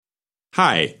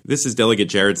Hi, this is Delegate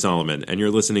Jared Solomon, and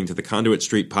you're listening to the Conduit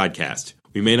Street Podcast.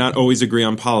 We may not always agree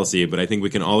on policy, but I think we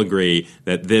can all agree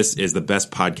that this is the best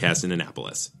podcast in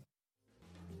Annapolis.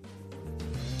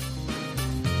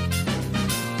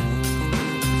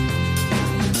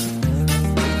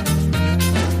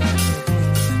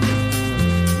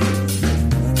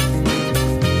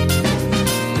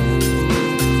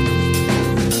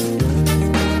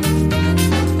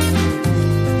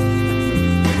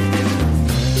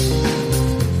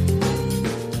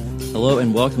 Hello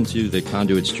and welcome to the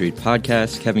Conduit Street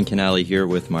Podcast. Kevin Canali here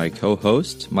with my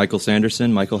co-host, Michael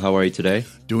Sanderson. Michael, how are you today?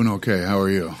 Doing okay. How are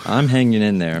you? I'm hanging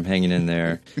in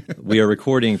there. We are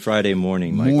recording Friday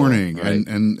morning, Michael. Right?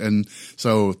 And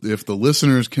so if the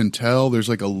listeners can tell, there's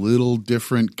like a little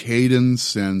different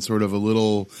cadence and sort of a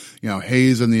little,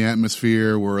 haze in the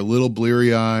atmosphere. We're a little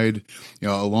bleary-eyed.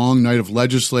 A long night of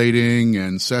legislating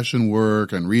and session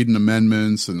work and reading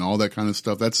amendments and all that kind of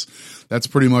stuff. That's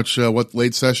pretty much what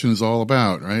late session is all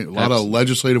about, right? A lot of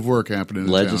legislative work happening in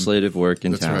town. Legislative work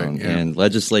in town. Right, yeah. And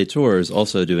legislators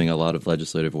also doing a lot of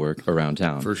legislative work around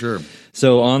town. For sure.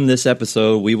 So on this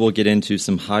episode, we will get into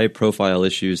some high-profile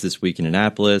issues this week in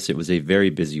Annapolis. It was a very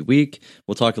busy week.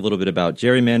 We'll talk a little bit about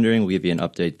gerrymandering. We'll give you an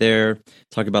update there.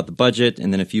 Talk about the budget,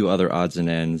 and then a few other odds and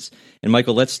ends. And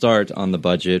Michael, let's start on the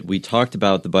budget. We talked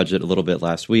about the budget a little bit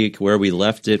last week. Where we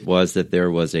left it was that there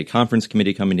was a conference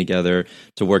committee coming together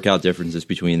to work out differences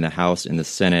between the House and the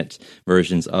Senate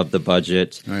versions of the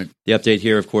budget. Right. The update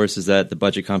here, of course, is that the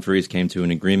budget conferees came to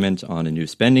an agreement on a new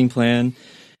spending plan.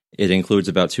 It includes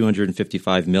about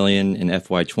 $255 million in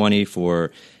FY20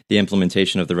 for the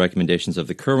implementation of the recommendations of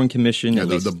the Kirwan Commission. Yeah,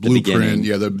 the blueprint.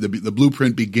 The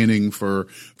blueprint beginning for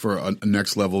a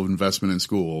next level of investment in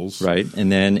schools. Right, and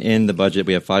then in the budget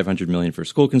we have $500 million for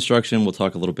school construction. We'll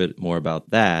talk a little bit more about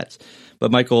that. But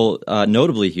Michael,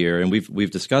 notably here, and we've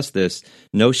discussed this,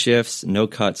 no shifts, no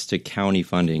cuts to county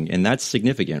funding, and that's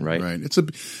significant, right? Right.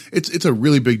 It's a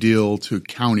really big deal to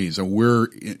counties, and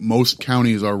most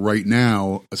counties are right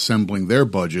now assembling their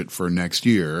budget for next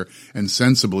year, and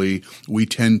sensibly we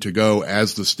tend to go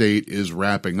as the state is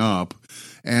wrapping up,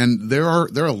 and there are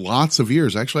lots of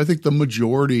years. Actually, I think the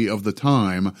majority of the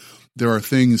time, there are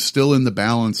things still in the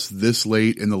balance this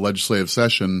late in the legislative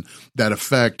session that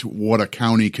affect what a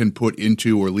county can put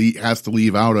into or has to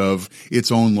leave out of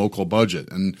its own local budget.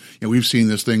 And we've seen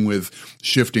this thing with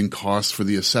shifting costs for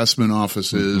the assessment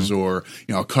offices or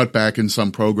a cutback in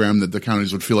some program that the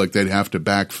counties would feel like they'd have to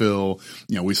backfill.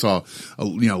 We saw a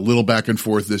little back and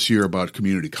forth this year about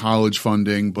community college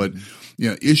funding, but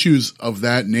issues of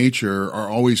that nature are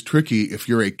always tricky if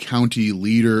you're a county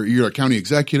leader, you're a county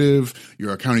executive,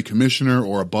 you're a county commissioner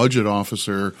or a budget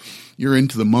officer. You're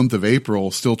into the month of April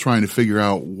still trying to figure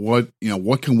out what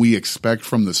can we expect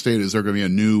from the state? Is there going to be a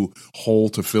new hole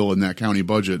to fill in that county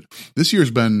budget? This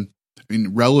year's been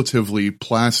relatively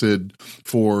placid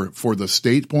for the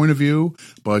state point of view,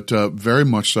 but very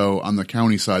much so on the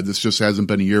county side. This just hasn't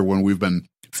been a year when we've been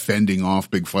fending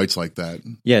off big fights like that.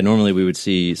 Yeah, normally we would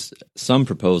see some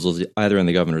proposals either in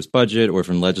the governor's budget or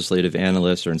from legislative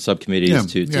analysts or in subcommittees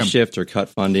to shift or cut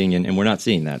funding, and we're not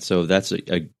seeing that. So that's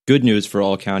a good news for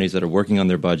all counties that are working on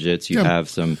their budgets. You have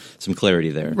some clarity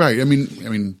there. Right. I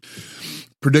mean,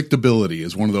 predictability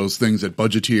is one of those things that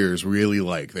budgeteers really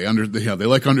like. They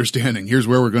like understanding. Here's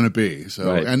where we're going to be.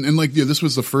 So, right. and this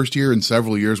was the first year in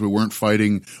several years we weren't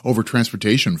fighting over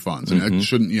transportation funds, and that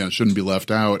shouldn't be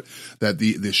left out. That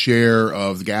the share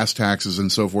of the gas taxes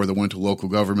and so forth that went to local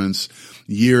governments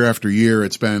year after year,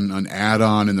 it's been an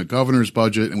add-on in the governor's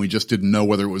budget, and we just didn't know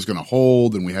whether it was going to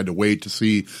hold, and we had to wait to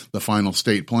see the final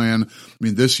state plan. I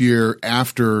mean, this year,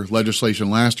 after legislation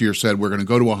last year said we're going to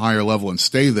go to a higher level and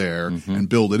stay there and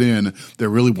build it in, there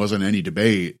really wasn't any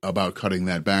debate about cutting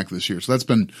that back this year. So that's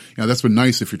been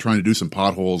nice if you're trying to do some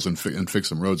potholes and fix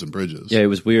some roads and bridges. Yeah, it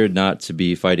was weird not to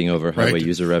be fighting over highway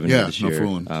user revenue this year. No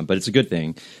fooling. But it's a good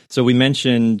thing. So we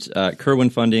mentioned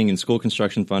Kirwan funding and school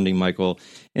construction funding, Michael.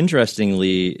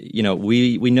 Interestingly,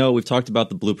 we know we've talked about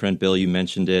the blueprint bill. You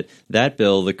mentioned it. That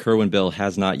bill, the Kirwan bill,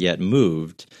 has not yet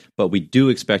moved, but we do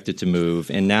expect it to move.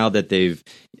 And now that they've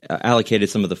allocated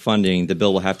some of the funding, the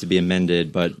bill will have to be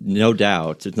amended. But no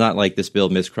doubt, it's not like this bill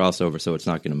missed crossover, so it's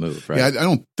not going to move, right? Yeah, I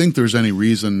don't think there's any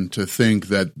reason to think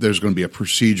that there's going to be a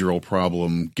procedural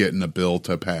problem getting a bill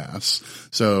to pass.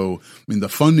 So, the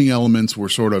funding elements were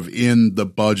sort of in the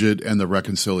budget and the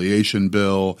reconciliation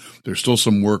bill. There's still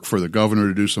some work for the governor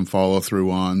to do some follow through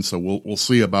on. So we'll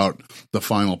see about the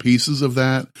final pieces of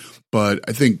that. But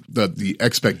I think that the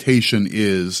expectation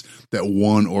is that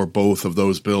one or both of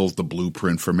those bills, the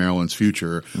blueprint for Maryland's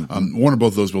future, one or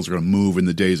both of those bills are going to move in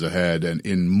the days ahead and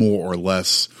in more or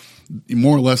less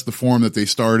more or less the form that they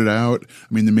started out.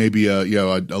 I mean, there may be a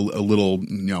little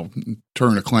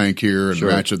turn a clank here and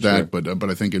ratchet that, but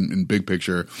I think in big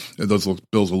picture, those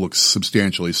bills will look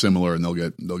substantially similar, and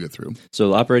they'll get through. So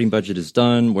the operating budget is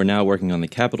done. We're now working on the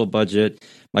capital budget.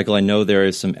 Michael, I know there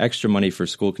is some extra money for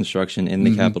school construction in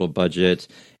the capital budget.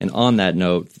 And on that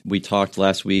note, we talked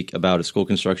last week about a school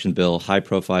construction bill,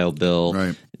 high-profile bill.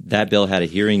 Right. That bill had a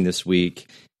hearing this week.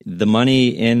 The money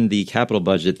in the capital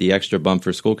budget, the extra bump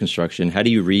for school construction, how do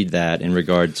you read that in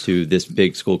regard to this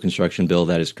big school construction bill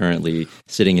that is currently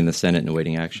sitting in the Senate and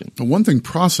awaiting action? One thing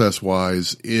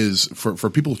process-wise is for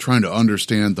people trying to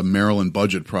understand the Maryland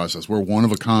budget process, we're one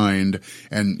of a kind,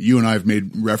 and you and I have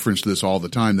made reference to this all the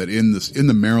time, that in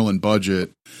the Maryland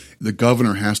budget, the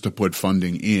governor has to put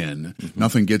funding in.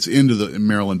 Nothing gets into the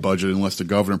Maryland budget unless the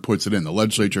governor puts it in. The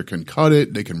legislature can cut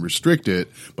it, they can restrict it,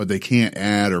 but they can't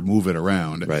add or move it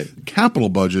around. Right. Capital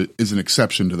budget is an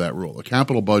exception to that rule. The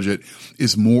capital budget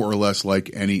is more or less like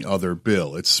any other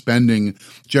bill. It's spending,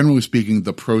 generally speaking,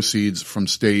 the proceeds from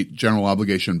state general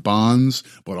obligation bonds,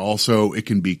 but also it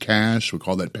can be cash. We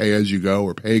call that pay as you go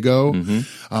or pay go.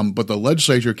 But the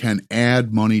legislature can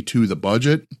add money to the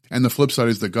budget. And the flip side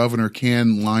is the governor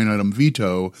can line item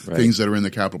veto things that are in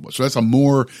the capital budget. So that's a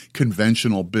more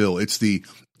conventional bill. It's the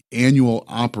annual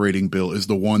operating bill is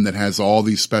the one that has all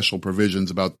these special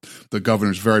provisions about the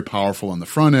governor's very powerful on the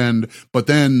front end, but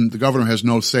then the governor has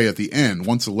no say at the end.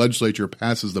 Once the legislature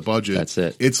passes the budget, that's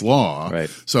it. It's law. Right.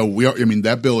 So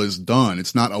that bill is done.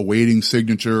 It's not awaiting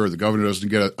signature, or the governor doesn't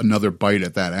get another bite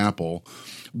at that apple.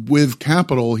 With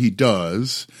capital, he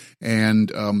does, and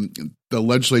the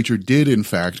legislature did, in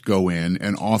fact, go in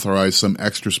and authorize some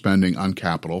extra spending on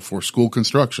capital for school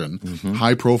construction.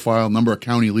 High-profile number of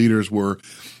county leaders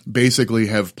basically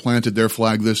have planted their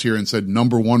flag this year and said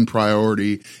number one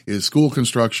priority is school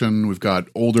construction. We've got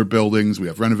older buildings. We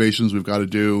have renovations we've got to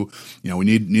do. We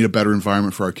need a better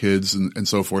environment for our kids and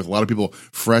so forth. A lot of people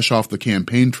fresh off the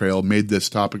campaign trail made this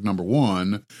topic number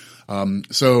one.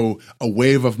 So a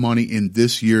wave of money in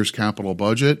this year's capital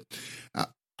budget.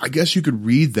 I guess you could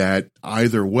read that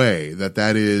either way,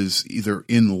 that is either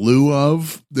in lieu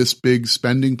of this big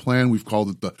spending plan. We've called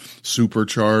it the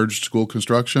supercharged school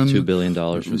construction. $2 billion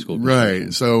for school construction.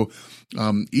 Right. So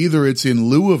either it's in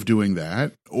lieu of doing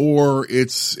that, or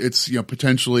it's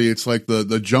potentially it's like the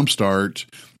jumpstart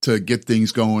to get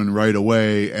things going right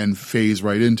away and phase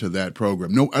right into that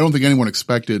program. No, I don't think anyone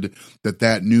expected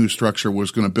that new structure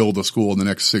was going to build a school in the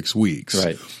next 6 weeks.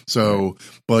 Right. So,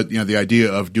 but the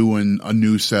idea of doing a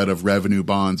new set of revenue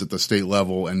bonds at the state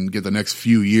level and get the next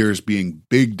few years being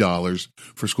big dollars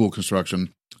for school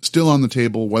construction, still on the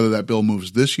table. Whether that bill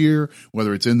moves this year,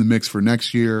 whether it's in the mix for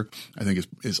next year, I think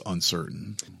is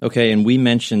uncertain. Okay, and we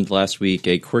mentioned last week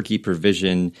a quirky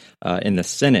provision in the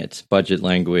Senate budget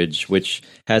language, which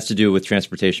has to do with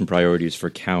transportation priorities for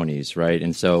counties, right?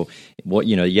 And so,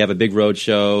 you have a big road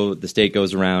show, the state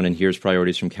goes around and here's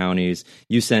priorities from counties.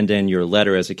 You send in your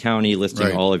letter as a county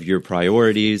listing all of your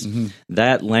priorities.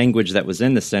 That language that was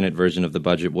in the Senate version of the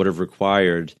budget would have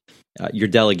required your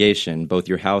delegation, both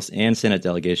your House and Senate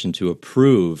delegation, to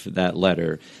approve that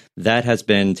letter. That has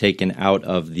been taken out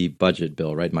of the budget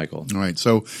bill, right, Michael? All right.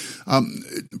 So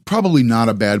probably not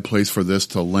a bad place for this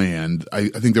to land. I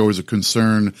think there was a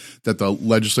concern that the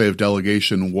legislative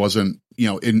delegation wasn't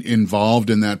involved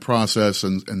in that process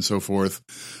and so forth.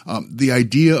 The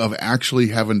idea of actually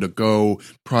having to go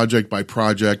project by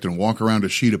project and walk around a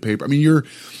sheet of paper. I mean,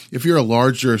 if you're a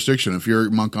large jurisdiction, if you're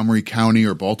Montgomery County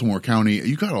or Baltimore County,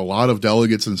 you got a lot of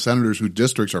delegates and senators whose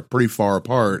districts are pretty far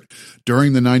apart.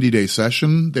 During the 90-day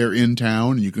session, they're in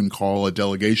town. You can call a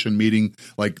delegation meeting,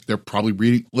 like they're probably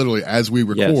reading literally as we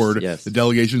record. Yes. The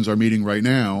delegations are meeting right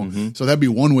now. So that'd be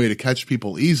one way to catch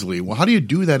people easily. Well, how do you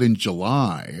do that in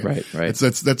July? Right.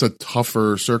 That's a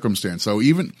tougher circumstance. So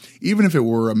even if it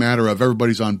were a matter of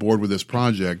everybody's on board with this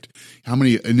project, how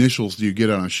many initials do you get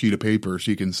on a sheet of paper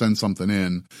so you can send something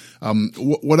in?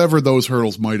 Whatever those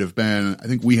hurdles might have been, I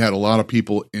think we had a lot of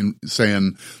people in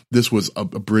saying this was a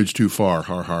bridge too far.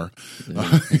 Har har.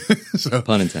 So,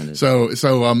 pun intended. So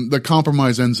the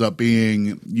compromise ends up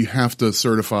being you have to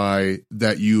certify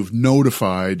that you've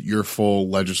notified your full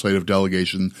legislative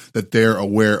delegation that they're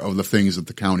aware of the things that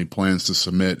the county plans to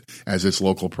submit as its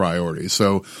local priorities.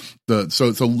 So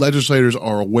legislators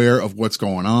are aware of what's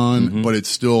going on, but it's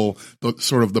still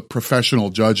sort of the professional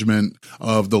judgment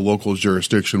of the local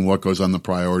jurisdiction what goes on the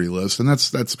priority list, and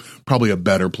that's probably a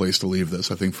better place to leave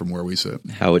this, I think, from where we sit.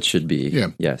 How it should be. Yeah.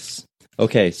 Yes.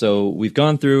 Okay, so we've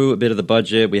gone through a bit of the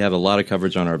budget. We have a lot of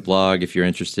coverage on our blog. If you're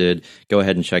interested, go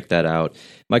ahead and check that out.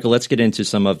 Michael, let's get into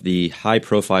some of the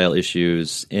high-profile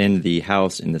issues in the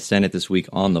House and the Senate this week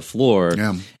on the floor.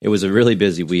 Yeah. It was a really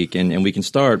busy week, and we can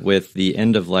start with the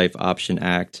End-of-Life Option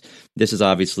Act. This is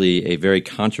obviously a very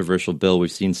controversial bill.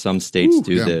 We've seen some states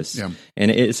do this,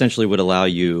 and it essentially would allow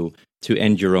you to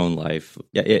end your own life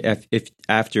if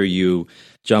after you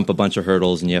jump a bunch of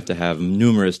hurdles and you have to have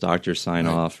numerous doctors sign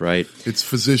off, right? It's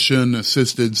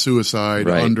physician-assisted suicide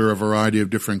under a variety of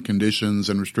different conditions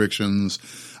and restrictions.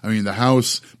 I mean, the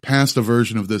House passed a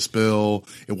version of this bill.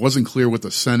 It wasn't clear what the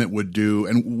Senate would do,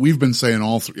 and we've been saying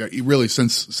really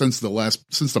since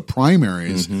the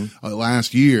primaries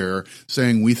last year,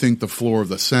 saying we think the floor of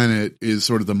the Senate is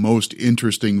sort of the most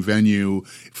interesting venue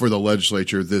for the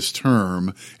legislature this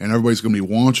term, and everybody's going to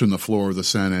be watching the floor of the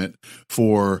Senate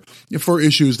for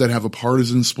issues that have a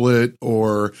partisan split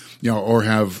or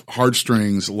have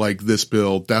heartstrings like this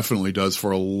bill definitely does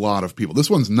for a lot of people. This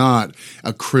one's not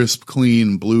a crisp,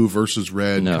 clean blue versus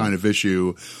red kind of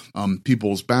issue.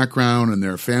 People's background and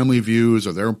their family views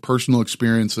or their personal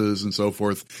experiences and so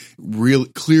forth really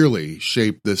clearly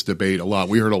shaped this debate a lot.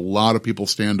 We heard a lot of people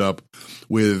stand up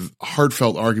with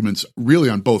heartfelt arguments really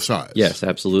on both sides. Yes,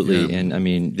 absolutely. Yeah. And I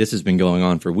mean, this has been going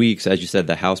on for weeks. As you said,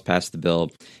 the House passed the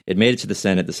bill. It made it to the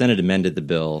Senate. The Senate amended the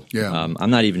bill. Yeah. I'm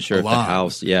not even sure if the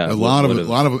House, a lot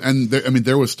of, and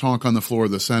there was talk on the floor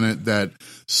of the Senate that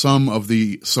some of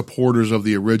the supporters of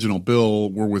the original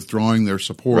bill were withdrawing their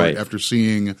support after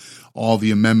seeing all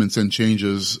the amendments and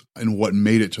changes and what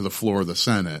made it to the floor of the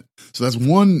Senate. So that's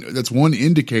one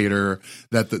indicator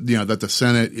that the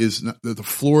Senate is that the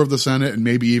floor of the Senate and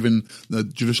maybe even the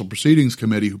Judicial Proceedings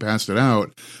Committee who passed it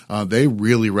out, they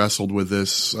really wrestled with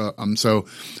this. So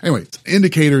anyway,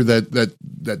 indicator that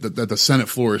the Senate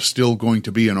floor is still going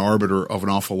to be an arbiter of an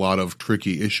awful lot of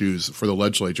tricky issues for the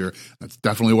legislature. That's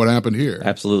definitely what happened here.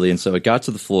 Absolutely. And so it got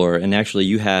to the floor, and actually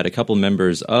you had a couple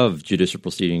members of Judicial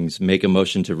Proceedings make a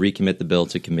motion to recommit the bill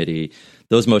to committee.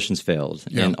 Those motions failed,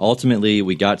 and ultimately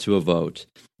we got to a vote.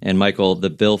 And Michael,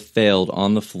 the bill failed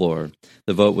on the floor.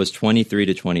 The vote was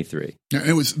 23-23. Yeah,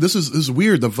 this is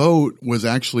weird. The vote was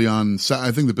actually on.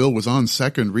 I think the bill was on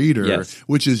second reader,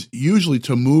 which is usually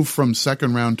to move from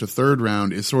second round to third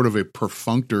round is sort of a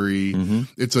perfunctory.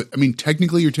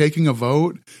 Technically you're taking a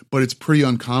vote, but it's pretty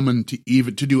uncommon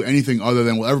to do anything other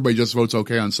than everybody just votes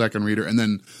okay on second reader, and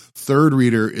then third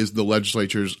reader is the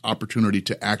legislature's opportunity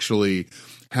to actually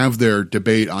have their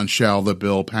debate on shall the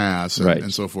bill pass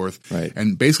and so forth. Right.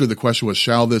 And basically the question was,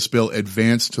 shall this bill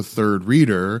advance to third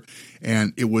reader?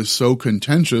 And it was so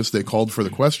contentious, they called for the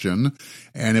question,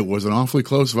 and it was an awfully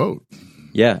close vote.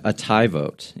 Yeah, a tie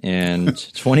vote, and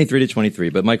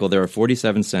 23-23. But Michael, there are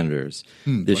 47 senators.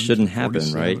 This shouldn't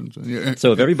happen, right? Yeah.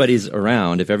 So if everybody's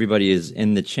around, if everybody is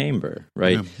in the chamber,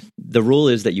 right, the rule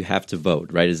is that you have to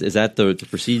vote, right? Is that the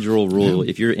procedural rule?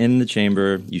 If you're in the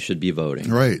chamber, you should be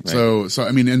voting. Right. So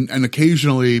I mean, and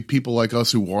occasionally people like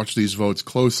us who watch these votes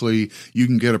closely, you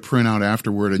can get a printout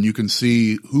afterward and you can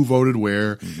see who voted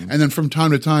where. And then from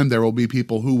time to time, there will be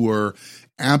people who were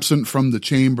absent from the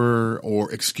chamber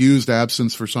or excused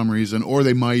absence for some reason, or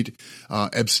they might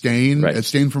abstain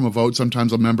from a vote.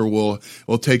 Sometimes a member will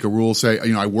take a rule, say,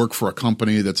 I work for a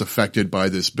company that's affected by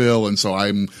this bill, and so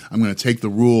I'm going to take the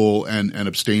rule and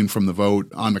abstain from the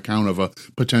vote on account of a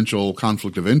potential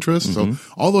conflict of interest. So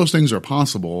all those things are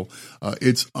possible.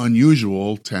 It's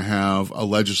unusual to have a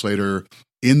legislator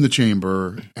in the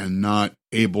chamber and not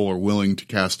able or willing to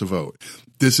cast a vote.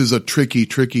 This is a tricky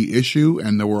issue,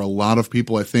 and there were a lot of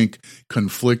people, I think,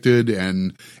 conflicted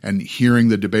and hearing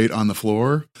the debate on the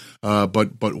floor.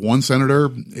 But one senator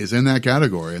is in that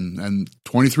category, and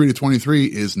 23-23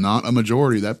 is not a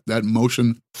majority. That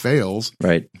motion fails.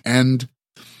 Right. And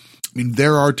I mean,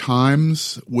 there are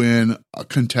times when a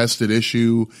contested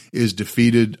issue is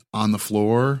defeated on the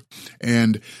floor,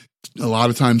 and a lot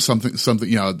of times something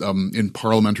in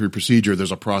parliamentary procedure,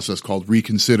 there's a process called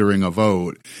reconsidering a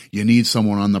vote. You need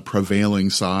someone on the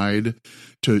prevailing side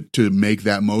to make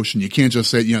that motion. You can't just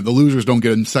say, the losers don't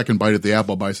get a second bite at the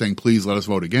apple by saying, please let us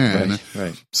vote again.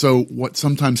 Right. So what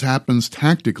sometimes happens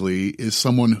tactically is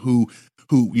someone who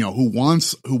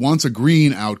wants a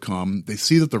green outcome. They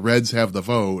see that the Reds have the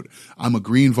vote. I'm a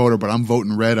green voter, but I'm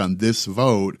voting red on this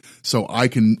vote, so I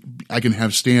can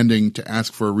have standing to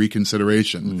ask for a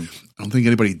reconsideration. I don't think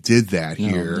anybody did that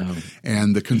here. No.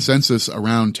 And the consensus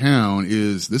around town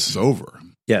is this is over.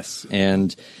 Yes,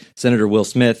 and Senator Will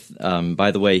Smith,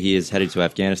 by the way, he is headed to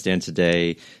Afghanistan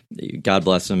today. God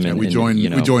bless him. And we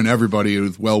join everybody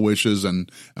with well wishes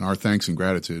and our thanks and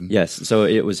gratitude. Yes, so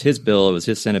it was his bill. It was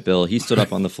his Senate bill. He stood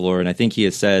up on the floor, and I think he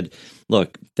has said,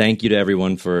 look, thank you to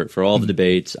everyone for all the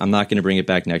debates. I'm not going to bring it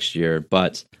back next year,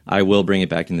 but I will bring it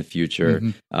back in the future.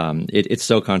 It's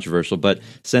so controversial. But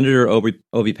Senator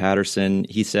Obie Patterson,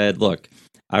 he said, look,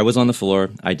 I was on the floor.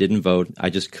 I didn't vote. I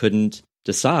just couldn't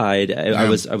decide. I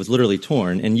was literally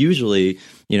torn. And usually,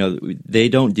 they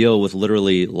don't deal with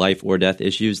literally life or death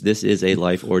issues. This is a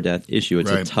life or death issue.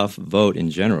 It's a tough vote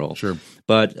in general. Sure.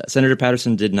 But Senator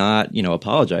Patterson did not,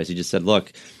 apologize. He just said,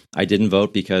 look, I didn't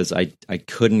vote because I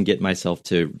couldn't get myself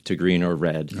to green or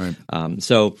red. Right.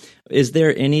 So is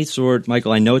there any sort,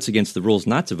 Michael, I know it's against the rules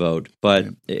not to vote, but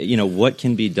what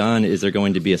can be done? Is there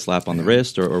going to be a slap on the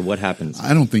wrist or what happens?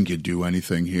 I don't think you do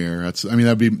anything here.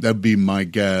 That'd be my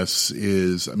guess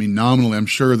is, nominally, I'm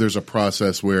sure there's a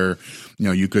process where,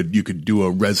 you could do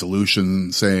a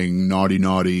resolution saying naughty,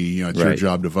 it's your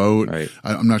job to vote. Right.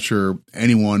 I'm not sure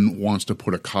anyone wants to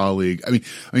put a colleague.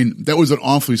 That was an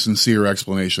awfully sincere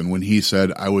explanation when he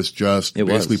said I was just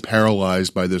basically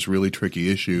paralyzed by this really tricky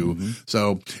issue.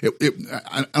 So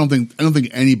I don't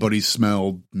think anybody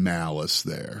smelled malice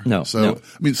there. No. So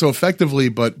so effectively,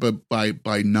 but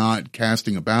by not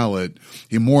casting a ballot,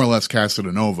 he more or less casted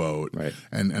a no vote. Right.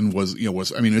 And was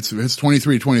it's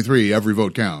 23-23. Every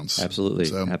vote counts. Absolutely.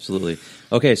 Absolutely.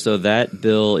 Okay, so that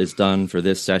bill is done for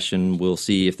this session. We'll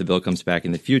see if the bill comes back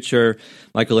in the future.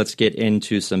 Michael, let's get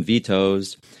into some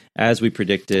vetoes. As we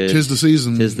predicted, 'tis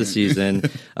the season.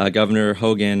 Governor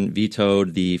Hogan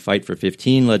vetoed the Fight for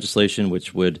 15 legislation,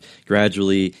 which would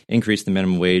gradually increase the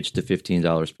minimum wage to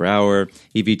 $15 per hour.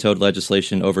 He vetoed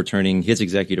legislation overturning his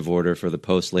executive order for the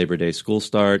post-Labor Day school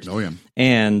start. Oh, yeah.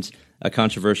 And a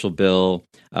controversial bill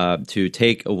to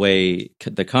take away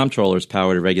the comptroller's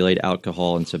power to regulate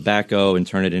alcohol and tobacco and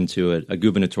turn it into a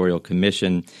gubernatorial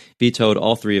commission, vetoed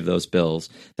all three of those bills.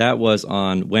 That was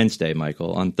on Wednesday,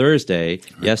 Michael. On Thursday,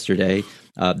 yesterday,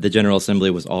 the General Assembly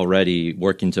was already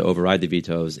working to override the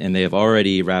vetoes, and they have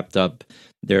already wrapped up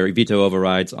their veto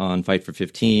overrides on Fight for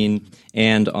 15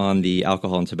 and on the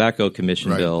Alcohol and Tobacco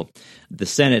Commission bill. The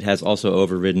Senate has also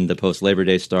overridden the post-Labor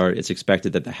Day start. It's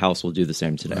expected that the House will do the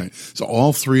same today. Right. So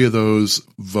all three of those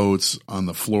votes on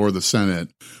the floor of the Senate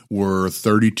were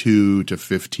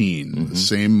 32-15, the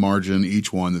same margin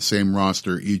each one, the same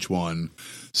roster each one.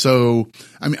 So,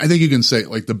 I think you can say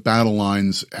the battle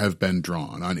lines have been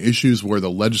drawn on issues where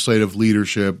the legislative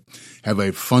leadership have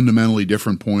a fundamentally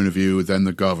different point of view than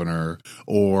the governor,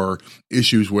 or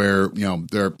issues where,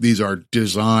 these are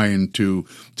designed to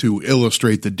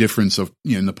illustrate the difference of,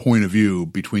 in the point of view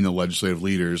between the legislative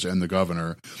leaders and the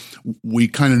governor. We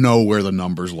kind of know where the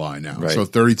numbers lie now. Right. So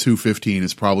 32-15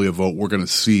 is probably a vote we're going to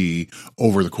see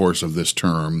over the course of this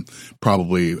term,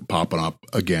 probably popping up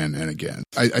again and again.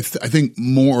 I think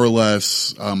more or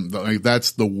less,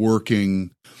 that's the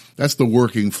working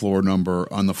floor number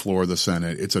on the floor of the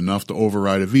Senate. It's enough to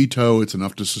override a veto. It's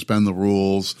enough to suspend the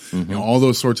rules. All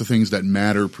those sorts of things that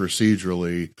matter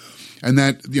procedurally. And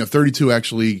that 32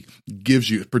 actually gives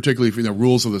you, particularly for the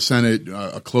rules of the Senate,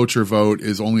 a cloture vote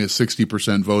is only a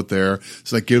 60% vote there.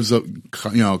 So that gives a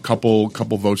couple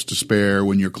votes to spare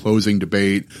when you're closing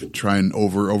debate, try and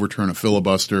overturn a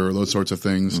filibuster or those sorts of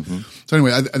things. So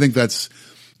anyway, I think that's,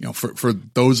 for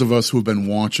those of us who've been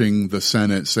watching the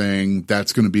Senate saying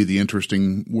that's going to be the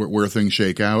interesting where things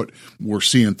shake out, we're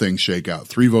seeing things shake out.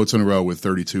 3 votes in a row with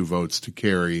 32 votes to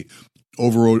carry.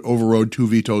 Overrode 2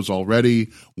 vetoes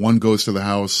already. 1 goes to the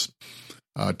House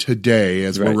today.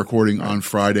 As we're recording on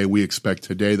Friday, we expect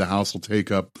today the House will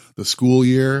take up the school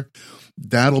year.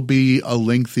 That'll be a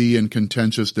lengthy and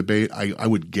contentious debate, I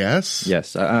would guess.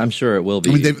 Yes, I'm sure it will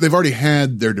be. They've already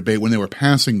had their debate when they were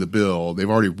passing the bill. They've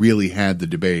already really had the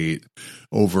debate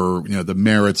over the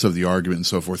merits of the argument and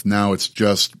so forth. Now it's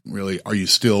just really, are you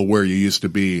still where you used to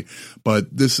be? But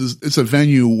it's a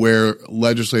venue where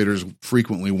legislators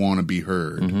frequently want to be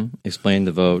heard. Explain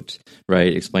the vote,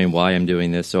 right? Explain why I'm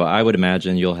doing this. So I would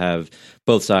imagine you'll have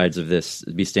both sides of this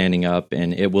be standing up,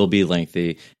 and it will be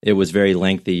lengthy. It was very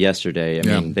lengthy yesterday. I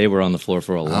mean, they were on the floor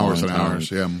for a long time. Hours and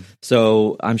hours, yeah.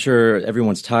 So I'm sure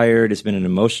everyone's tired. It's been an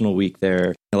emotional week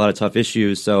there, a lot of tough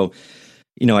issues. So,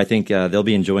 I think they'll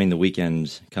be enjoying the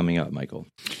weekend coming up, Michael.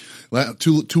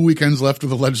 2 weekends left of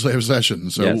the legislative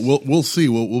session, so yes. we'll see.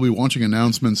 We'll be watching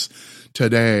announcements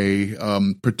today,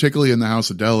 particularly in the House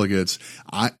of Delegates,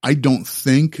 I don't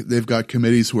think they've got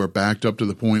committees who are backed up to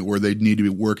the point where they'd need to be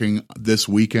working this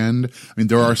weekend. I mean,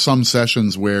 there are some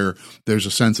sessions where there's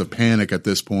a sense of panic at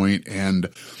this point, and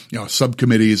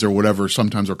subcommittees or whatever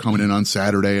sometimes are coming in on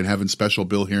Saturday and having special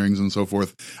bill hearings and so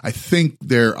forth. I think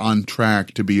they're on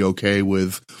track to be okay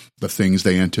with the things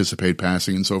they anticipate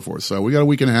passing and so forth. So we got a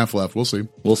week and a half left. We'll see.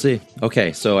 We'll see.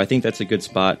 Okay, so I think that's a good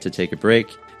spot to take a break.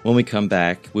 When we come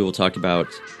back, we will talk about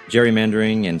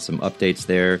gerrymandering and some updates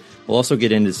there. We'll also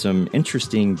get into some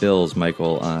interesting bills,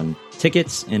 Michael, on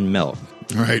tickets and milk.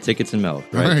 All right. Tickets and milk,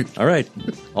 right? All right.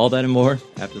 All that and more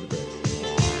after the break.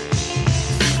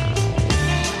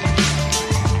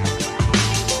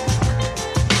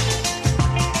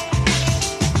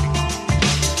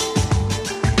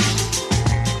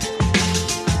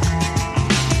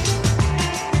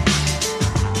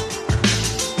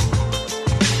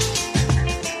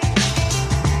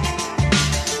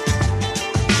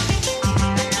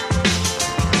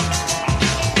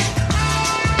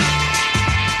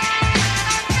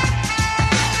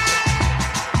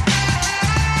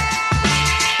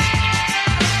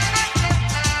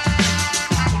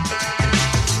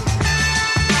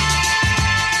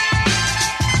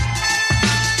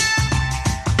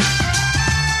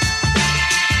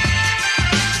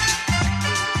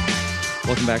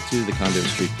 Welcome back to the Conduit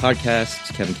Street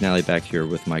Podcast. Kevin Canale back here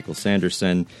with Michael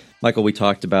Sanderson. Michael, we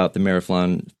talked about the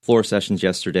Marathon floor sessions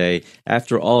yesterday.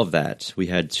 After all of that, we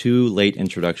had 2 late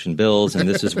introduction bills, and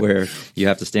this is where you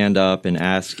have to stand up and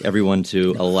ask everyone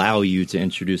to allow you to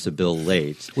introduce a bill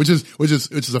late. Which is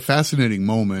a fascinating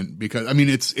moment because, I mean,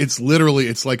 it's literally,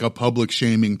 it's like a public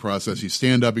shaming process. You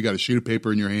stand up, you got a sheet of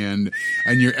paper in your hand,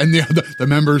 and the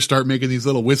members start making these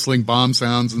little whistling bomb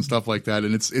sounds and stuff like that.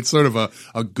 And it's sort of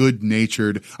a good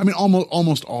natured, I mean,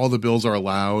 almost all the bills are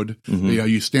allowed. Mm-hmm.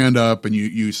 You stand up and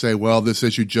you say, well, this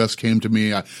issue just came to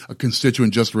me. A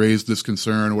constituent just raised this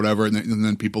concern or whatever. And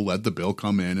then people let the bill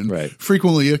come in. And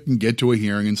frequently it can get to a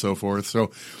hearing and so forth.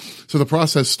 So the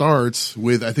process starts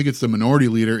with, I think it's the minority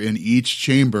leader in each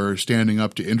chamber standing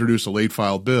up to introduce a late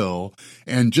filed bill.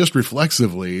 And just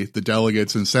reflexively, the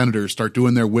delegates and senators start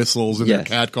doing their whistles and their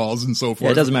catcalls and so forth.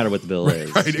 Yeah, it doesn't matter what the bill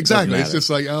is. Right, exactly. It's just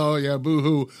like, oh, yeah,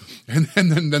 boo-hoo. And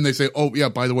then they say, oh, yeah,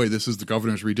 by the way, this is the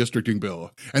governor's redistricting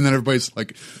bill. And then everybody's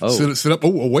like, sit up.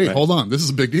 Oh, wait, hold on. This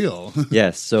is a big deal.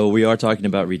 Yes, so we are talking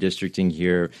about redistricting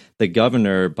here. The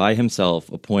governor, by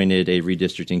himself, appointed a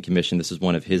redistricting commission. This is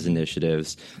one of his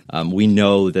initiatives. We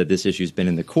know that this issue has been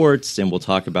in the courts, and we'll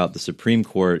talk about the Supreme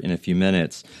Court in a few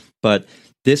minutes. But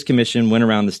this commission went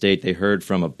around the state. They heard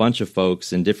from a bunch of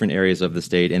folks in different areas of the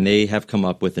state, and they have come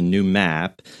up with a new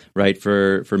map, right,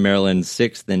 for Maryland's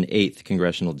 6th and 8th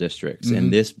congressional districts. Mm-hmm.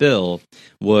 And this bill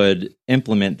would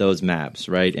implement those maps,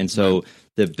 right? And so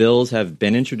the bills have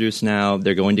been introduced now.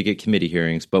 They're going to get committee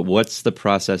hearings. But what's the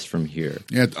process from here?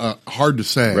 Yeah, hard to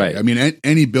say. Right. I mean,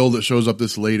 any bill that shows up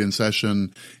this late in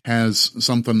session has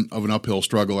something of an uphill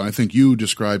struggle. And I think you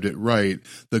described it right.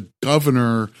 The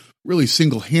governor really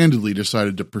single-handedly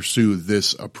decided to pursue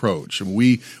this approach. And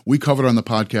we covered on the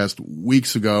podcast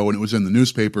weeks ago, and it was in the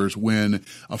newspapers when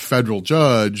a federal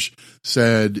judge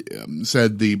said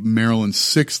the Maryland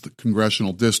 6th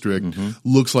congressional district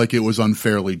looks like it was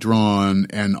unfairly drawn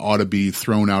and ought to be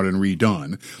thrown out and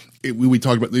redone. We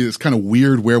talked about it's kind of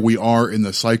weird where we are in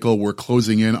the cycle. We're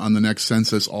closing in on the next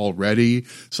census already,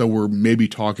 so we're maybe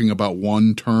talking about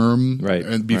one term, right?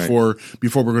 And before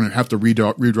we're going to have to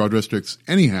redraw districts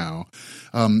anyhow.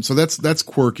 So that's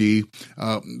quirky.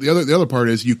 The other part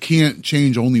is you can't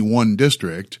change only one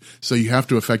district, so you have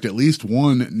to affect at least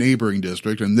one neighboring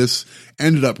district. And this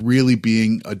ended up really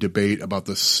being a debate about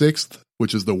the 6th,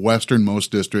 which is the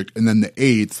westernmost district, and then the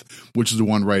 8th, which is the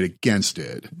one right against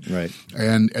it. Right.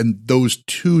 And those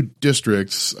two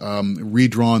districts,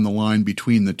 redrawn the line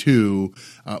between the two,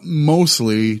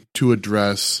 mostly to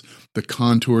address the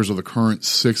contours of the current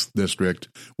 6th district,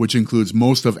 which includes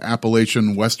most of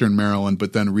Appalachian, Western Maryland,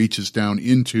 but then reaches down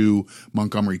into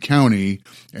Montgomery County,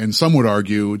 and some would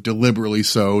argue deliberately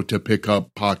so to pick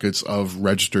up pockets of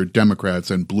registered Democrats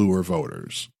and bluer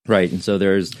voters. Right, and so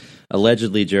there's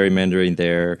allegedly gerrymandering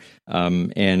there.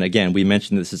 And again, we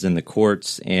mentioned this is in the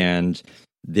courts, and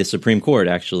the Supreme Court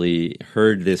actually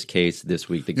heard this case this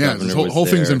week. The governor this whole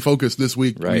thing's in focus this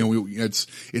week. Right.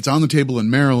 It's on the table in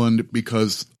Maryland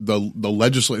because the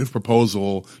legislative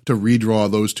proposal to redraw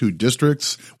those two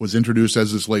districts was introduced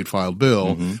as this late filed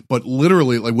bill, but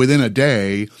literally like within a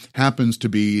day happens to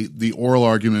be the oral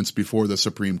arguments before the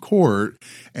Supreme Court.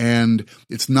 And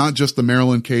it's not just the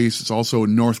Maryland case; it's also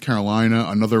North Carolina,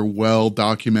 another well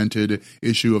documented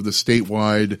issue of the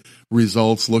statewide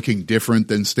results looking different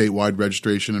than statewide registration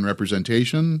administration and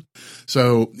representation.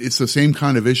 So it's the same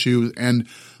kind of issue. And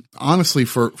honestly,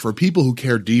 for people who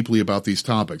care deeply about these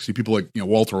topics, people like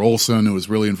Walter Olson, who was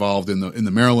really involved in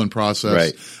the Maryland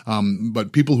process,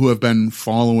 but people who have been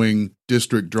following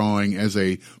district drawing as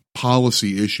a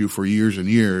policy issue for years and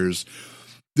years,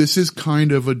 this is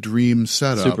kind of a dream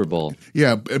setup. Super Bowl.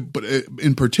 Yeah, but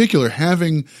in particular,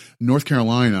 having North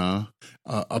Carolina,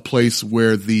 a place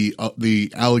where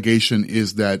the allegation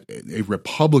is that a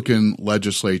Republican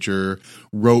legislature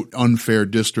wrote unfair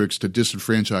districts to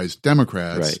disenfranchised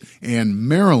Democrats, and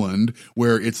Maryland,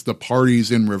 where it's the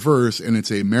parties in reverse, and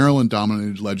it's a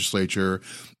Maryland-dominated legislature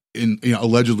in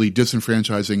allegedly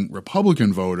disenfranchising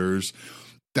Republican voters.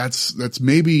 That's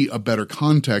maybe a better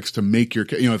context to make your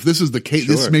case. If this is the case,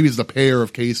 this maybe is the pair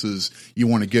of cases you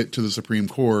want to get to the Supreme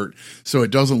Court. So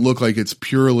it doesn't look like it's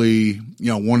purely,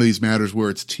 one of these matters where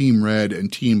it's team red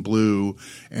and team blue.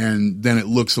 And then it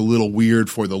looks a little weird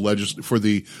for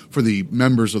the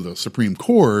members of the Supreme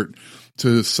Court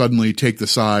to suddenly take the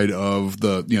side of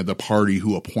the party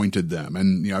who appointed them.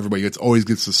 And, everybody always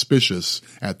gets suspicious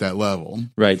at that level.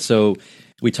 Right. So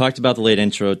we talked about the late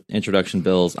introduction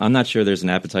bills. I'm not sure there's an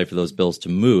appetite for those bills to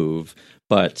move,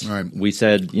 but we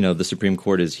said, the Supreme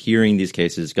Court is hearing these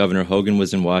cases. Governor Hogan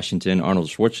was in Washington. Arnold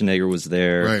Schwarzenegger was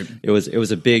there. Right. It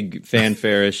was a big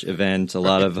fanfare-ish event. A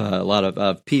lot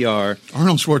of PR.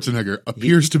 Arnold Schwarzenegger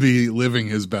appears to be living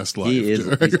his best life.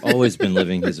 He's always been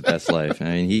living his best life. I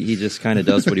mean, he just kind of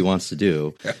does what he wants to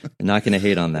do. I'm not going to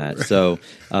hate on that. So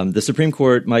the Supreme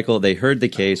Court, Michael, they heard the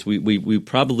case. We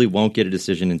probably won't get a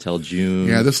decision until June.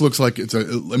 Yeah, this looks like it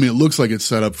looks like it's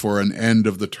set up for an end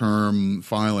of the term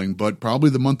filing, but probably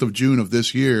the month of June of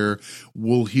this year,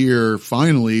 we'll hear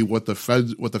finally what the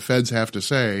feds have to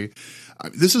say.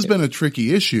 This has been a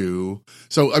tricky issue.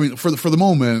 So, for the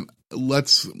moment,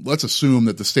 let's assume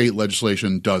that the state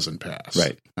legislation doesn't pass.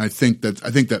 Right. I think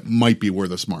that might be where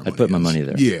the smart money is. I put my money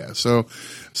there. Yeah. So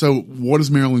what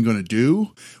is Maryland going to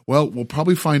do? Well, we'll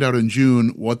probably find out in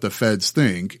June what the feds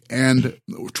think, and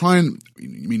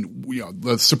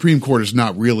the Supreme Court is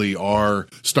not really our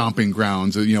stomping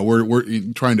grounds.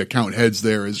 We're trying to count heads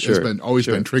there has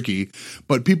been tricky,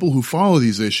 but people who follow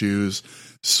these issues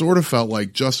sort of felt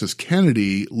like Justice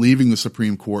Kennedy leaving the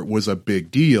Supreme Court was a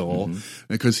big deal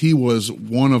because he was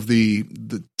one of the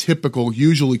typical,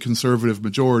 usually conservative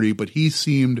majority, but he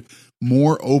seemed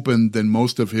more open than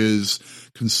most of his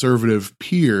conservative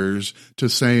peers to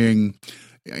saying,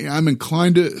 I'm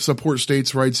inclined to support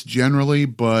states' rights generally,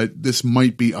 but this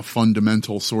might be a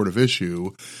fundamental sort of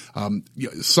issue.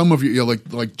 Some of you,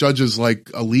 like judges like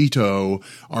Alito,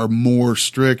 are more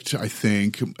strict. I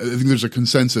think there's a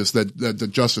consensus that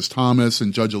Justice Thomas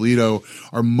and Judge Alito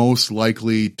are most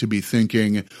likely to be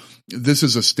thinking, this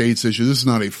is a state's issue. This is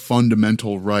not a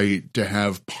fundamental right to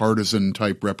have partisan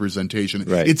type representation.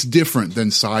 Right. It's different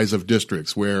than size of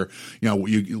districts where,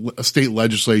 a state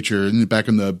legislature, and back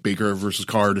in the Baker versus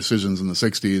Carr decisions in the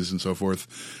 60s and so forth,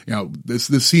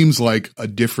 this seems like a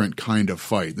different kind of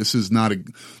fight. This is not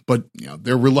but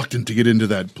they're reluctant to get into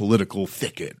that political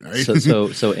thicket, right?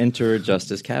 So enter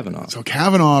Justice Kavanaugh. So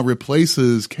Kavanaugh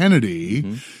replaces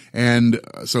Kennedy. And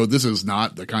so this is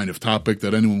not the kind of topic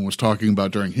that anyone was talking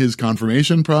about during his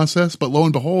confirmation process. But lo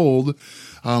and behold,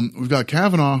 we've got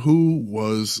Kavanaugh, who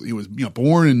was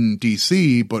born in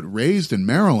D.C. but raised in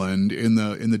Maryland in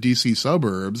the D.C.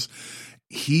 suburbs.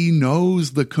 He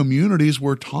knows the communities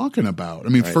we're talking about.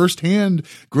 Firsthand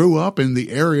grew up in the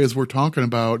areas we're talking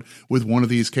about with one of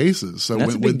these cases. So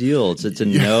that's a big deal to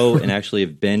know and actually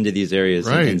have been to these areas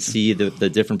and see the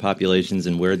different populations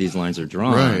and where these lines are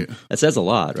drawn. Right. That says a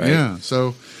lot, right? Yeah.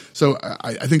 So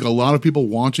I think a lot of people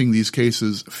watching these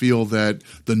cases feel that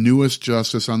the newest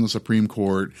justice on the Supreme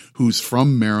Court, who's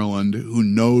from Maryland, who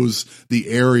knows the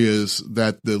areas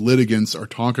that the litigants are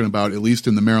talking about, at least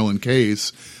in the Maryland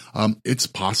case, it's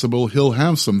possible he'll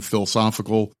have some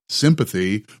philosophical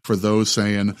sympathy for those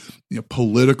saying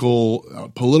political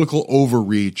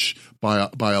overreach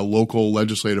by a local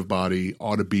legislative body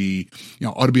ought to be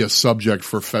a subject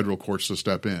for federal courts to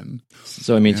step in.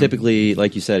 So typically,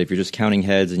 like you said, if you're just counting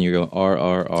heads and you go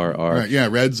R, right,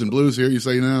 reds and blues here, you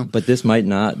say no. But this might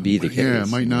not be the case. Yeah, it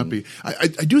might not be. I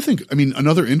do think.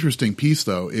 Another interesting piece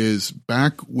though is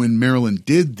back when Maryland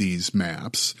did these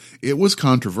maps, it was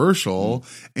controversial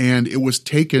and it was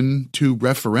taken to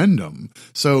referendum.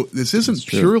 So this isn't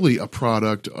purely a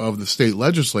product of the state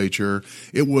legislature.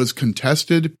 It was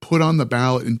contested, put on the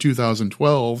ballot in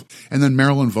 2012, and then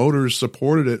Maryland voters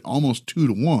supported it almost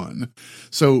 2-1.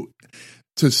 So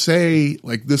to say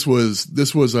like this was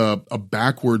a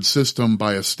backward system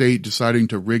by a state deciding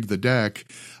to rig the deck,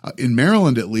 in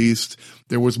Maryland at least,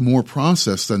 there was more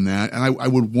process than that. And I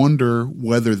would wonder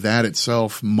whether that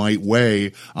itself might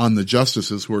weigh on the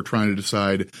justices who are trying to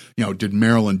decide, did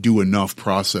Maryland do enough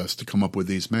process to come up with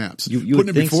these maps? You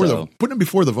would think so. Putting it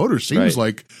before the voters seems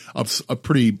like a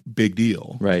pretty big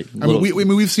deal. Right.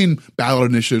 We've seen ballot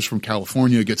initiatives from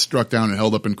California get struck down and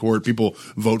held up in court. People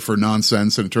vote for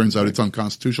nonsense and it turns out it's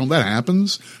unconstitutional. That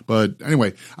happens. But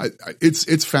anyway,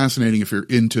 it's fascinating if you're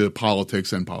into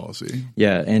politics and policy.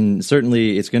 Yeah. And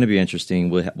certainly it's going to be interesting.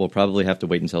 We'll probably have to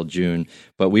wait until June,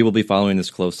 but we will be following this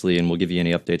closely and we'll give you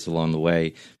any updates along the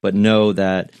way. But know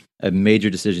that a major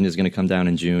decision is going to come down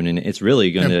in June, and it's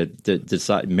really going to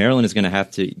decide. Maryland is going to have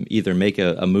to either make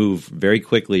a move very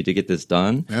quickly to get this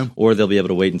done, or they'll be able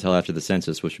to wait until after the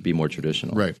census, which would be more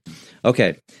traditional. Right.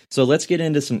 Okay, so let's get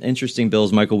into some interesting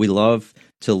bills, Michael. We love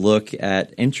to look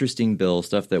at interesting bills,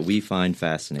 stuff that we find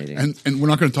fascinating. And we're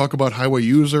not going to talk about highway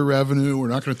user revenue. We're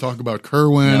not going to talk about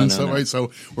Kerwin and stuff, right?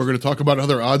 So we're going to talk about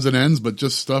other odds and ends, but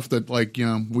just stuff that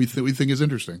we think is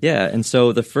interesting. Yeah, and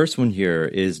so the first one here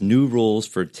is new rules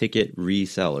for ticket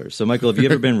resellers. So, Michael, have you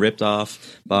ever been ripped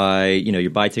off by, you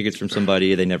buy tickets from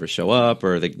somebody, they never show up,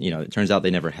 or it turns out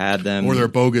they never had them, or they're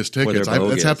bogus tickets.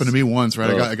 That's happened to me once, right?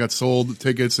 Oh. I got sold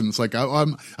tickets, and it's like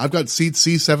I've got seat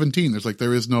C17.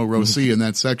 There is no row C in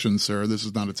that section, sir. This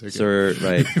is not a ticket, sir.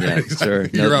 Right? Yeah, sir.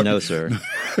 No, sir.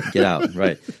 Get out.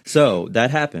 Right. So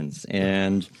that happens,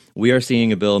 and we are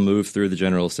seeing a bill move through the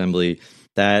General Assembly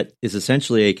that is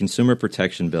essentially a consumer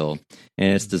protection bill,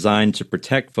 and it's designed to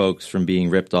protect folks from being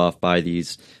ripped off by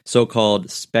these so-called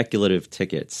speculative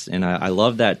tickets. And I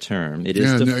love that term. It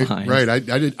is defined. Right. I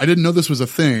didn't know this was a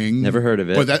thing. Never heard of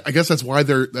it. But I guess that's why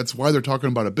they're talking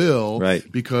about a bill, right?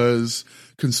 Because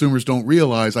consumers don't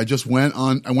realize I went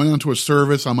onto a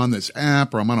service, I'm on this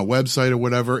app or I'm on a website or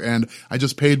whatever, and I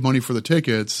just paid money for the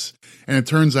tickets, and it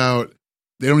turns out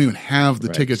they don't even have the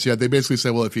tickets yet. They basically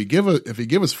say, well, if you give us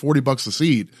 $40 a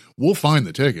seat, we'll find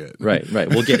the ticket. Right.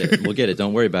 We'll get it.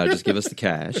 Don't worry about it. Just give us the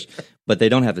cash. But they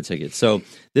don't have the ticket. So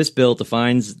this bill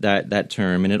defines that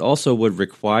term, and it also would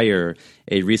require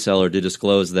a reseller to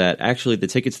disclose that actually the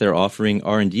tickets they're offering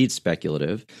are indeed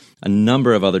speculative, a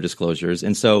number of other disclosures.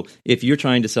 And so if you're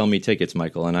trying to sell me tickets,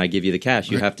 Michael, and I give you the cash,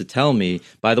 you have to tell me,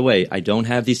 by the way, I don't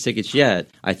have these tickets yet.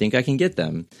 I think I can get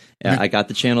them. I got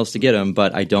the channels to get them,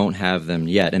 but I don't have them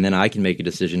yet. And then I can make a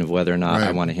decision of whether or not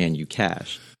I want to hand you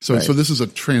cash. So this is a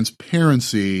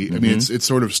transparency. I mean, it's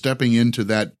sort of stepping into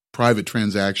that private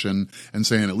transaction and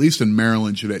saying, at least in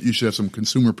Maryland, you should have some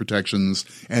consumer protections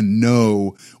and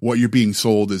know what you're being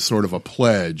sold is sort of a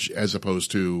pledge as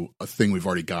opposed to a thing we've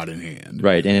already got in hand.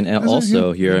 Right. And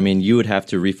also here, I mean, you would have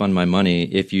to refund my money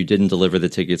if you didn't deliver the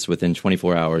tickets within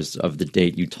 24 hours of the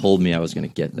date you told me I was going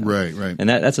to get them. Right. And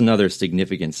that's another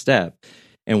significant step.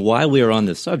 And while we are on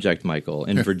this subject, Michael,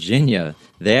 in Virginia,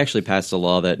 they actually passed a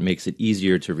law that makes it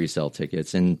easier to resell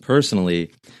tickets. And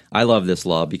personally, I love this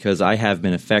law because I have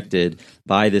been affected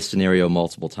by this scenario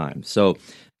multiple times. So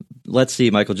let's see,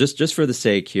 Michael, just for the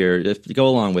sake here, go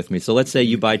along with me. So let's say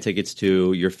you buy tickets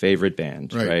to your favorite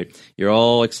band, right? You're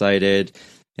all excited.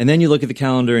 And then you look at the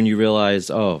calendar and you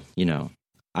realize,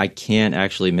 I can't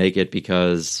actually make it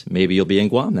because maybe you'll be in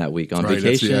Guam that week on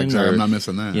vacation. I'm not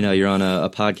missing that. You're on a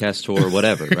podcast tour or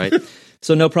whatever, right?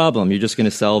 So no problem. You're just going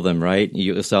to sell them, right?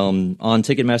 You sell them on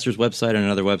Ticketmaster's website or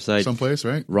another website. Someplace,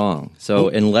 right? Wrong. So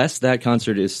unless that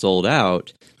concert is sold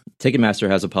out, Ticketmaster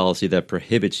has a policy that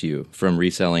prohibits you from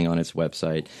reselling on its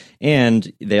website.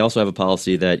 And they also have a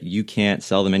policy that you can't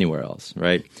sell them anywhere else,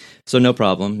 right? So no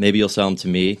problem. Maybe you'll sell them to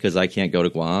me because I can't go to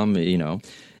Guam,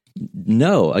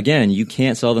 No, again, you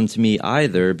can't sell them to me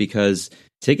either because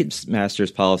Ticketmaster's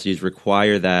policies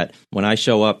require that when I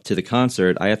show up to the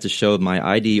concert, I have to show my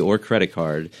ID or credit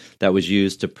card that was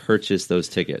used to purchase those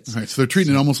tickets. Right, so they're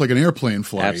treating it almost like an airplane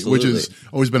flight, Absolutely. Which has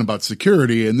always been about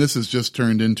security, and this has just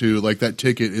turned into like that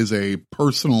ticket is a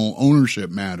personal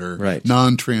ownership matter, right.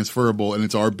 Non-transferable, and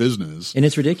it's our business. And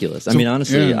it's ridiculous. I mean,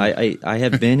 honestly, I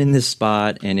have been in this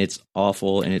spot, and it's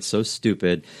awful, and it's so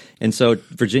stupid. And so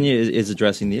Virginia is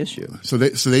addressing the issue. So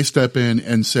they step in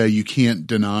and say you can't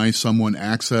deny someone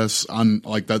access on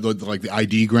like the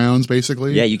ID grounds,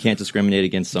 basically. Yeah, you can't discriminate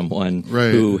against someone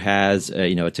who has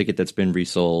a ticket that's been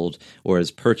resold or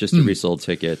has purchased a resold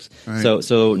ticket. Right.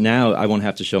 So now I won't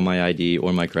have to show my ID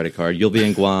or my credit card. You'll be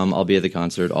in Guam. I'll be at the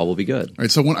concert. All will be good. All right.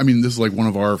 So this is like one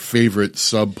of our favorite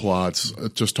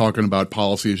subplots. Just talking about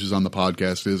policy issues on the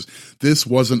podcast is this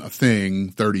wasn't a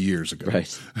thing 30 years ago. Right.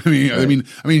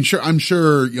 Sure. I'm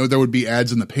sure there would be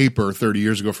ads in the paper 30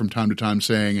 years ago from time to time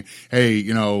saying, "Hey,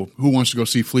 who wants to go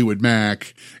see Fleetwood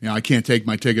Mac, I can't take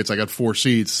my tickets. I got 4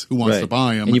 seats. Who wants to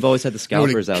buy them? And you've always had the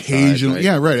scalpers outside. Right?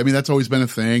 Yeah, right. I mean, that's always been a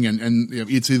thing, and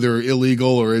it's either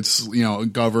illegal or it's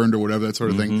governed or whatever, that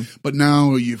sort of thing. But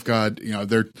now you've got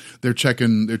they're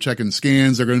checking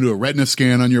scans. They're going to do a retina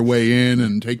scan on your way in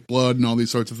and take blood and all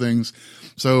these sorts of things.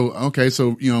 So,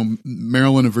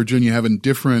 Maryland and Virginia having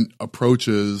different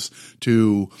approaches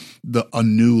to a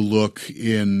new look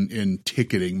in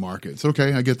ticketing markets.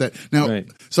 Okay, I get that. Now,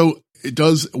 So it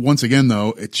does, once again,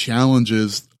 though, it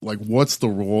challenges, what's the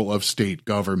role of state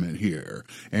government here?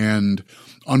 And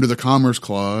under the Commerce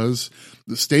Clause,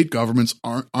 the state governments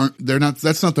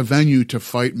that's not the venue to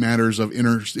fight matters of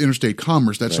interstate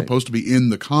commerce. That's supposed to be in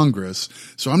the Congress.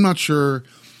 So I'm not sure.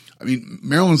 I mean,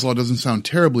 Maryland's law doesn't sound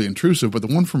terribly intrusive, but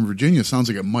the one from Virginia sounds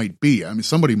like it might be. I mean,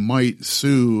 somebody might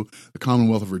sue the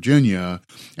Commonwealth of Virginia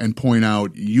and point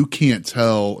out you can't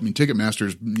tell. I mean,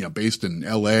 Ticketmaster's based in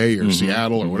L.A. or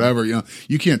Seattle or whatever.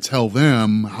 You can't tell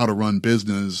them how to run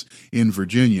business in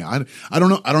Virginia. I don't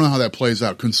know. I don't know how that plays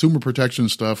out. Consumer protection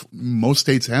stuff. Most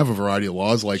states have a variety of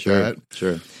laws like that.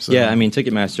 Sure. So, I mean,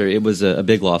 Ticketmaster. It was a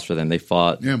big loss for them. They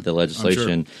fought the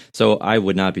legislation. So I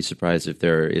would not be surprised if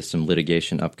there is some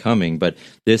litigation upcoming. But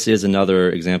this is another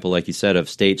example, like you said, of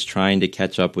states trying to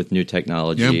catch up with new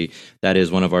technology. That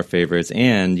is one of our favorites.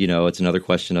 And, it's another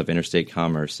question of interstate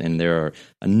commerce. And there are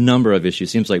a number of issues,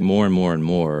 seems like more and more and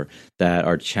more, that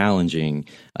are challenging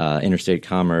interstate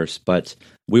commerce. But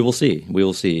we will see. We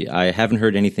will see. I haven't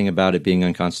heard anything about it being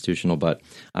unconstitutional, but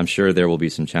I'm sure there will be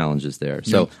some challenges there.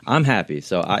 So I'm happy.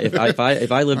 So if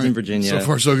I lived in Virginia, so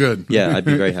far so good. Yeah, I'd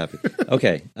be very happy.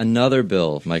 Okay, another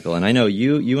bill, Michael, and I know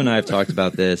you and I have talked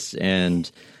about this, and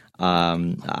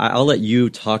I'll let you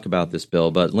talk about this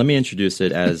bill, but let me introduce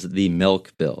it as the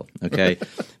milk bill. Okay,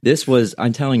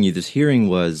 I'm telling you, this hearing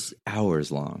was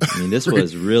hours long. I mean, this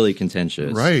was really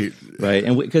contentious. Right,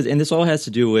 and this all has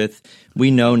to do with. We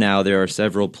know now there are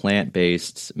several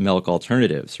plant-based milk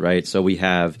alternatives, right? So we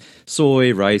have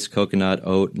soy, rice, coconut,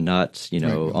 oat, nut,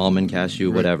 almond, cashew,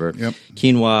 whatever,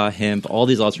 quinoa, hemp, all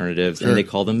these alternatives, and they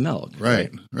call them milk. Right.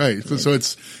 So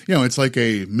it's it's like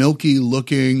a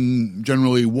milky-looking,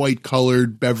 generally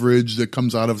white-colored beverage that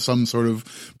comes out of some sort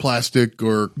of plastic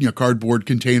or cardboard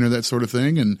container, that sort of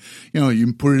thing, and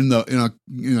you put it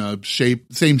in a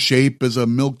same shape as a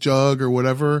milk jug or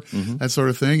whatever, that sort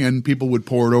of thing, and people would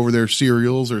pour it over their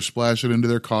cereals or splash it into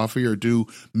their coffee or do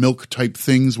milk type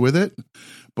things with it.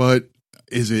 But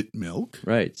is it milk?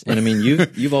 Right. And I mean,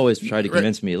 you've always tried to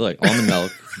convince me, look, almond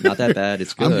milk, not that bad.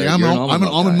 It's good. I'm an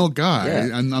almond milk guy.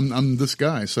 And I'm this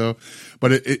guy. So,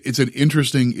 but it's an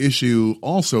interesting issue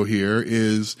also here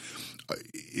is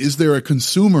there a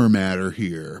consumer matter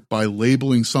here by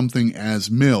labeling something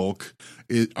as milk?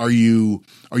 Are you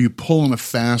pulling a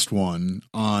fast one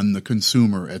on the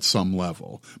consumer at some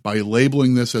level by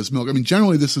labeling this as milk? I mean,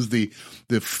 generally this is the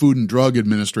Food and Drug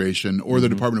Administration or the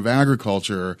Department of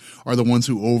Agriculture are the ones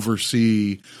who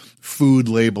oversee food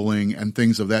labeling and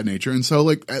things of that nature. And so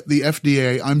the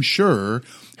FDA, I'm sure,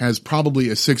 has probably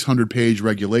a 600-page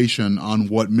regulation on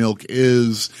what milk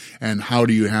is and how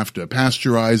do you have to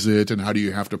pasteurize it and how do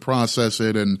you have to process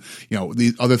it and,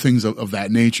 the other things of that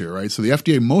nature, right? So the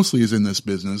FDA mostly is in this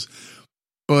business,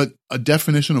 but a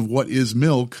definition of what is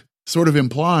milk sort of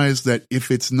implies that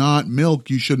if it's not milk,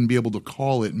 you shouldn't be able to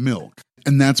call it milk.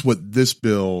 And that's what this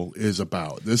bill is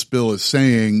about. This bill is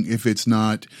saying if it's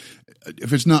not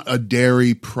a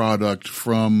dairy product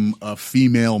from a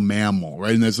female mammal,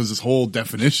 right? And there's this whole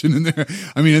definition in there.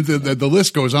 I mean, the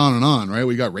list goes on and on, right?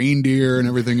 We got reindeer and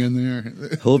everything in there.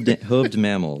 Hooved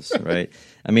mammals, right?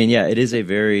 I mean, yeah, it is a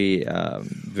very,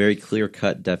 very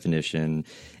clear-cut definition.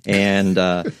 And,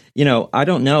 I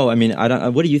don't know. I mean,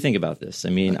 what do you think about this? I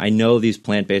mean, I know these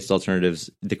plant-based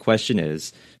alternatives. The question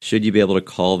is, should you be able to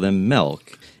call them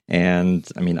milk? And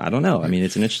I mean, I don't know. I mean,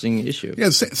 it's an interesting issue.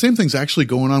 Yeah, same thing's actually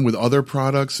going on with other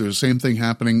products. There's the same thing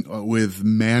happening with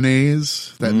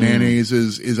mayonnaise. That mayonnaise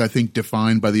is I think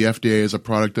defined by the FDA as a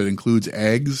product that includes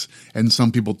eggs, and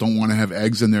some people don't want to have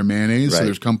eggs in their mayonnaise. Right. So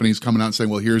there's companies coming out and saying,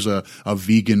 "Well, here's a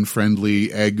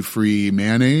vegan-friendly, egg-free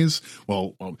mayonnaise."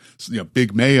 Well,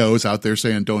 Big Mayo's out there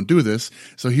saying, "Don't do this."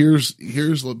 So here's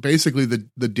basically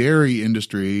the dairy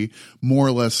industry more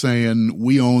or less saying,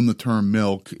 "We own the term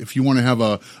milk. If you want to have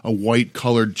a white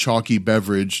colored chalky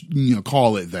beverage,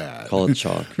 call it that. Call it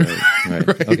chalk,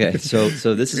 right. Okay, so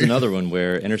this is another one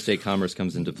where interstate commerce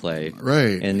comes into play.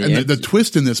 Right. And the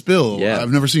twist in this bill, I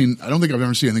don't think I've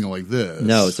ever seen anything like this.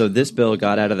 No, so this bill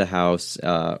got out of the House,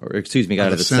 got out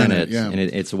of the Senate, and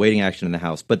it's awaiting action in the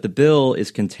House. But the bill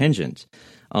is contingent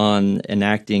on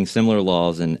enacting similar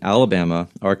laws in Alabama,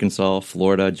 Arkansas,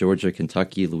 Florida, Georgia,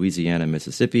 Kentucky, Louisiana,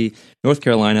 Mississippi, North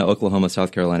Carolina, Oklahoma,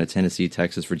 South Carolina, Tennessee,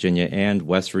 Texas, Virginia, and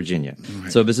West Virginia.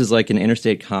 Right. So this is like an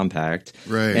interstate compact.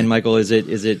 Right. And Michael, is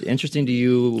it interesting to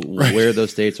you where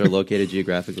those states are located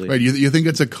geographically? Right. You think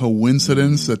it's a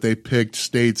coincidence that they picked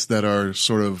states that are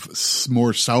sort of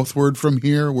more southward from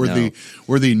here? We're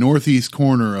the northeast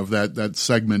corner of that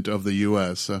segment of the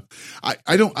U.S.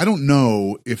 I don't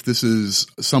know if this is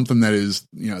something that is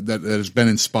that has been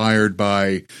inspired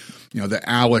by the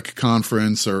ALEC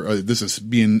conference, or this is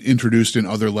being introduced in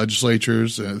other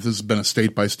legislatures. If this has been a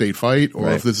state-by-state fight,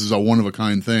 or if this is a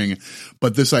one-of-a-kind thing.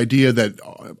 But this idea that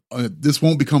this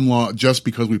won't become law just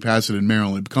because we pass it in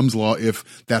Maryland. It becomes law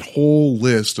if that whole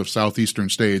list of southeastern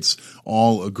states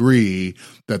all agree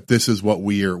that this is what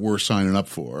we're signing up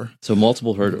for. So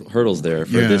multiple hurdles there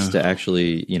for this to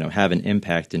actually have an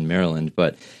impact in Maryland.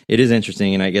 But it is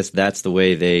interesting, and I guess that's the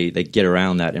way they get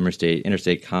around that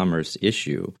interstate commerce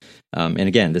issue. And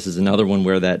again, this is another one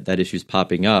where that issue is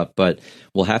popping up, but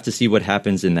we'll have to see what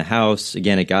happens in the House.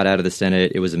 Again, it got out of the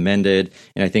Senate, it was amended,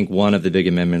 and I think one of the big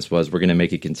amendments was we're going to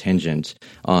make it contingent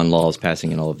on laws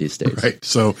passing in all of these states. Right.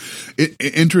 So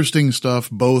interesting stuff,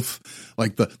 both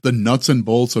like the nuts and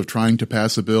bolts of trying to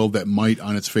pass a bill that might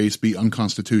on its face be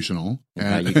unconstitutional. And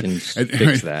how you can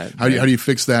fix that. How do you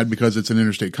fix that because it's an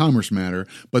interstate commerce matter?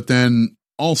 But then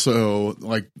also,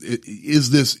 like, is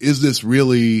this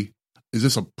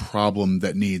a problem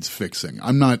that needs fixing?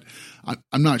 I'm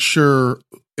not sure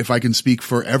if I can speak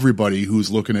for everybody who's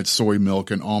looking at soy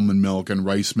milk and almond milk and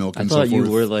rice milk and so forth. I thought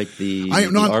you were like the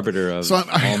arbiter of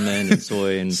almond and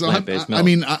soy and plant-based milk. I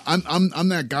mean, I'm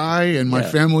that guy, and my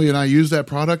family and I use that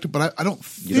product, but I don't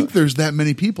think there's that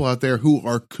many people out there who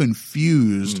are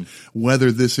confused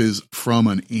whether this is from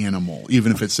an animal,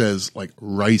 even if it says like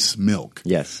rice milk.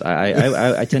 Yes,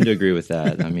 I tend to agree with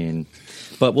that. I mean,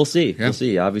 but we'll see. Yeah. We'll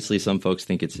see. Obviously, some folks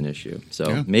think it's an issue.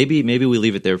 So maybe we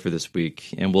leave it there for this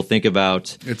week, and we'll think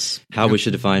about how we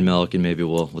should define milk, and maybe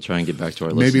we'll try and get back to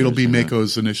our listeners. Maybe it'll be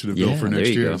Mako's initiative bill for next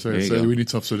year. So we need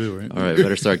stuff to do, right? All right,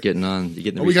 better start getting on.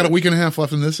 We got a week and a half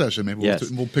left in this session. Maybe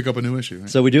we'll pick up a new issue. Right?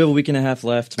 So we do have a week and a half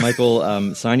left.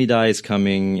 Michael, Sine Die is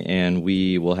coming, and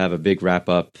we will have a big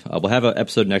wrap-up. We'll have an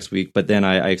episode next week, but then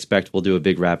I expect we'll do a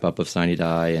big wrap-up of Sine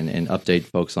Die and update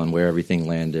folks on where everything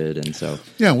landed. And so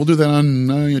we'll do that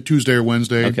on Tuesday or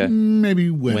Wednesday. Okay. Maybe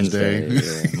Wednesday.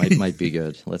 Might be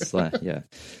good.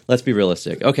 Let's be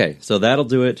realistic. Okay, so that'll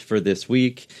do it for this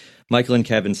week. Michael and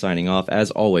Kevin signing off.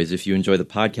 As always, if you enjoy the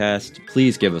podcast,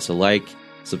 please give us a like,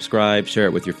 subscribe, share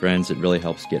it with your friends. It really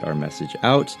helps get our message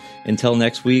out. Until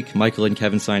next week, Michael and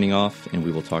Kevin signing off, and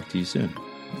we will talk to you soon.